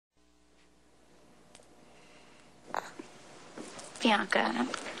Bianca,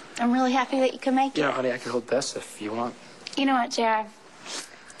 I'm really happy that you could make it. Yeah, honey, I can hold Bess if you want. You know what, JR?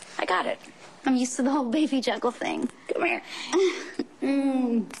 I got it. I'm used to the whole baby juggle thing. Come here.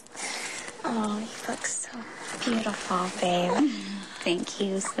 Oh, you look so beautiful, babe. Thank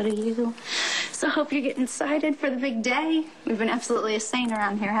you. So do you. So hope you're getting excited for the big day. We've been absolutely insane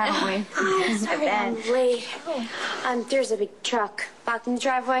around here, haven't we? Oh, sorry, I'm late. There's a big truck blocking the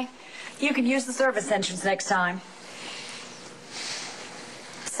driveway. You can use the service entrance next time.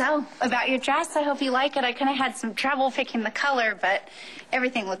 So, about your dress, I hope you like it. I kind of had some trouble picking the color, but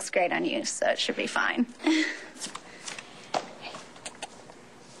everything looks great on you, so it should be fine.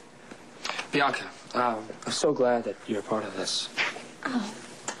 Bianca, I'm so glad that you're a part of this. Oh,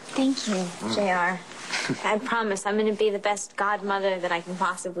 thank you, JR. I promise I'm going to be the best godmother that I can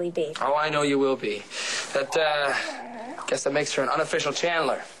possibly be. Oh, I know you will be. That, guess that makes her an unofficial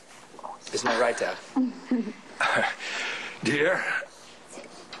Chandler. Isn't that right, Dad? Dear,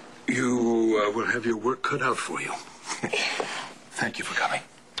 you will have your work cut out for you. Thank you for coming.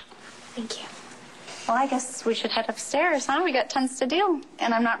 Thank you. Well, I guess we should head upstairs, huh? We got tons to do.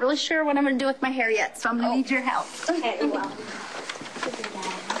 And I'm not really sure what I'm going to do with my hair yet, so I'm going to need your help. Okay, well.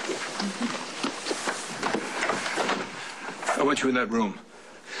 I want you in that room.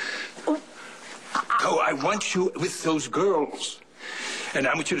 Oh, I want you with those girls. And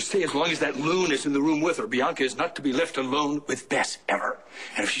I want you to stay as long as that loon is in the room with her. Bianca is not to be left alone with Bess, ever.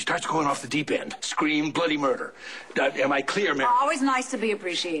 And if she starts going off the deep end, scream bloody murder. Am I clear, Mary? Always nice to be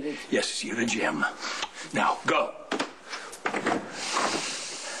appreciated. Yes, you're a gem. Now, go.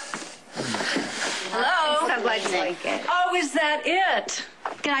 Hello. So glad you like it. Oh, is that it?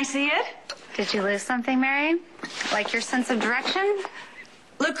 Can I see it? Did you lose something, Mary? Like your sense of direction?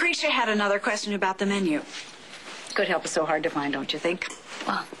 Lucretia had another question about the menu. Good help is so hard to find, don't you think?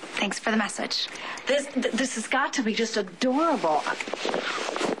 Well, thanks for the message. This has got to be just adorable.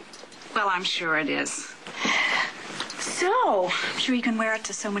 Well, I'm sure it is. So, I'm sure you can wear it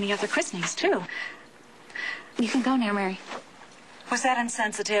to so many other christenings, too. You can go now, Mary. Was that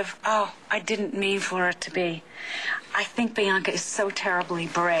insensitive? Oh, I didn't mean for it to be. I think Bianca is so terribly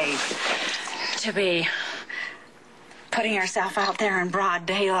brave to be putting herself out there in broad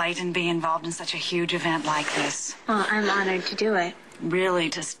daylight and be involved in such a huge event like this. Well, I'm honored to do it. Really,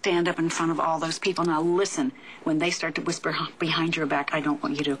 to stand up in front of all those people. Now, listen, when they start to whisper behind your back, I don't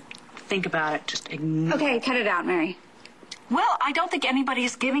want you to think about it. Just ignore. Okay, cut it out, Mary. Well, I don't think anybody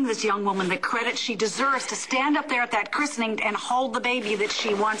is giving this young woman the credit she deserves to stand up there at that christening and hold the baby that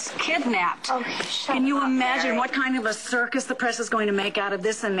she once kidnapped. Okay, shut Can you up, imagine Mary. what kind of a circus the press is going to make out of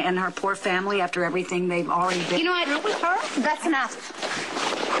this and her poor family after everything they've already been You know what? through with her? That's enough.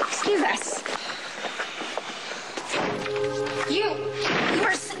 Excuse us.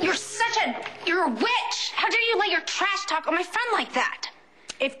 You're a witch. How dare you let your trash talk on my friend like that?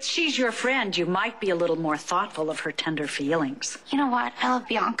 If she's your friend, you might be a little more thoughtful of her tender feelings. You know what? I love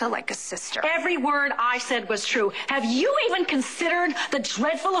Bianca like a sister. Every word I said was true. Have you even considered the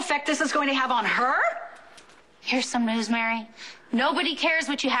dreadful effect this is going to have on her? Here's some news, Mary. Nobody cares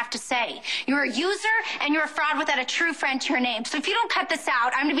what you have to say. You're a user and you're a fraud without a true friend to your name. So if you don't cut this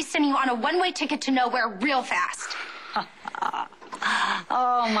out, I'm going to be sending you on a one-way ticket to nowhere real fast.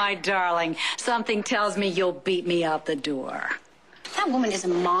 Oh, my darling. Something tells me you'll beat me out the door. That woman is a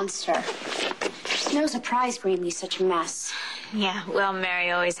monster. There's no surprise Greenlee's such a mess. Yeah, well,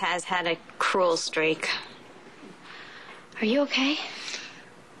 Mary always has had a cruel streak. Are you okay?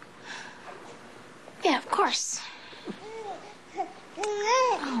 Yeah, of course.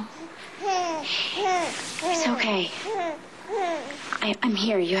 Oh. It's okay. I'm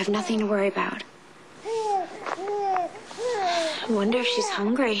here. You have nothing to worry about. I wonder if she's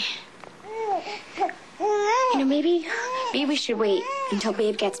hungry. You know, maybe we should wait until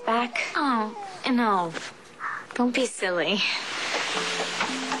Babe gets back. Oh, no. Don't be silly.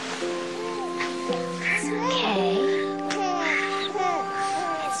 It's okay.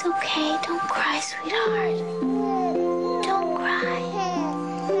 It's okay. Don't cry, sweetheart. Don't cry.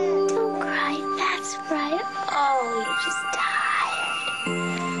 Don't cry. That's right. Oh, you're just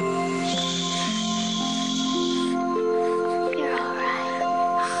tired. You're all right.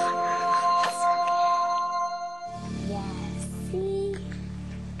 It's okay. Yes, see?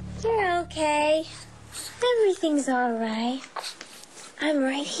 You're okay. Everything's all right. I'm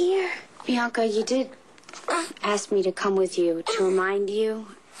right here. Bianca, you did ask me to come with you to remind you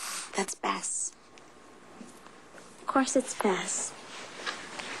that's Bess. Of course it's Bess.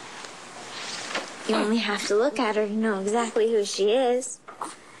 You only have to look at her to know exactly who she is.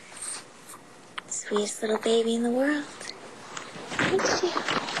 Sweetest little baby in the world. Ain't she?